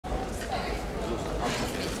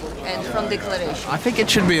and from declaration? I think it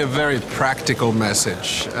should be a very practical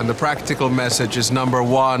message, and the practical message is number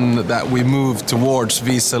one, that we move towards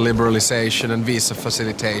visa liberalization and visa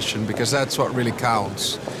facilitation, because that's what really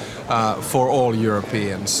counts for all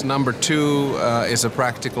Europeans. Number two is a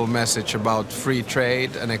practical message about free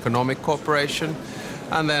trade and economic cooperation.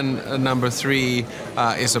 And then number three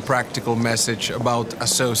is a practical message about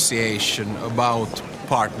association, about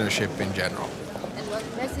partnership in general. And what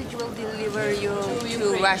message will deliver you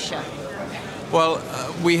to Russia? Well,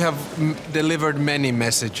 we have delivered many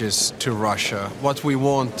messages to Russia. What we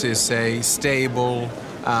want is a stable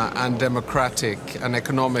and democratic and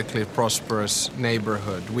economically prosperous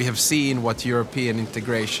neighborhood. We have seen what European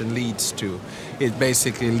integration leads to. It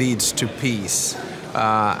basically leads to peace.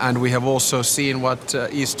 And we have also seen what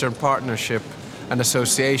Eastern Partnership and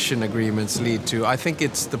association agreements lead to. I think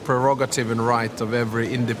it's the prerogative and right of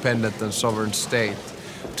every independent and sovereign state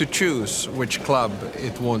to choose which club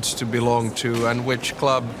it wants to belong to and which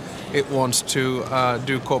club it wants to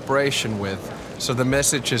do cooperation with. So the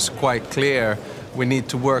message is quite clear. We need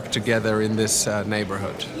to work together in this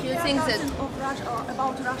neighborhood. Do you think that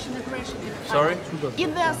about Russian aggression? Sorry?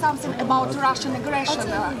 Is there something about Russian aggression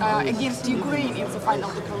against Ukraine in the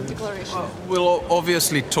final declaration? We'll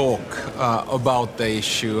obviously talk about the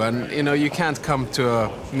issue, and you can't come to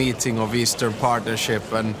a meeting of Eastern Partnership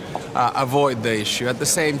and avoid the issue. At the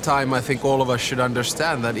same time, I think all of us should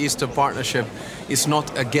understand that Eastern Partnership is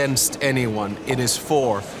not against anyone, it is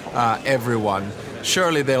for everyone.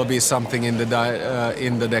 Surely there'll be something in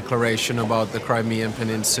the declaration about the Crimean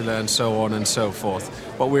Peninsula and so on and so forth.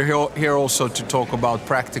 But we're here also to talk about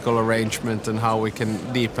practical arrangement and how we can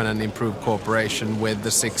deepen and improve cooperation with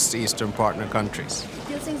the 6 Eastern partner countries.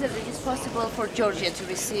 do you think that it is possible for Georgia to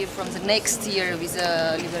receive from the next year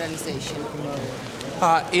visa liberalization?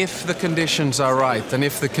 If the conditions are right and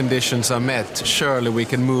if the conditions are met, surely we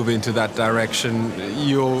can move into that direction.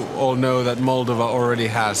 You all know that Moldova already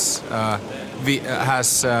has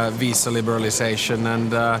visa liberalization,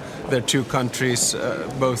 and there are 2 countries,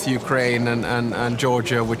 both Ukraine and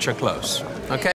Georgia, which are close. Okay.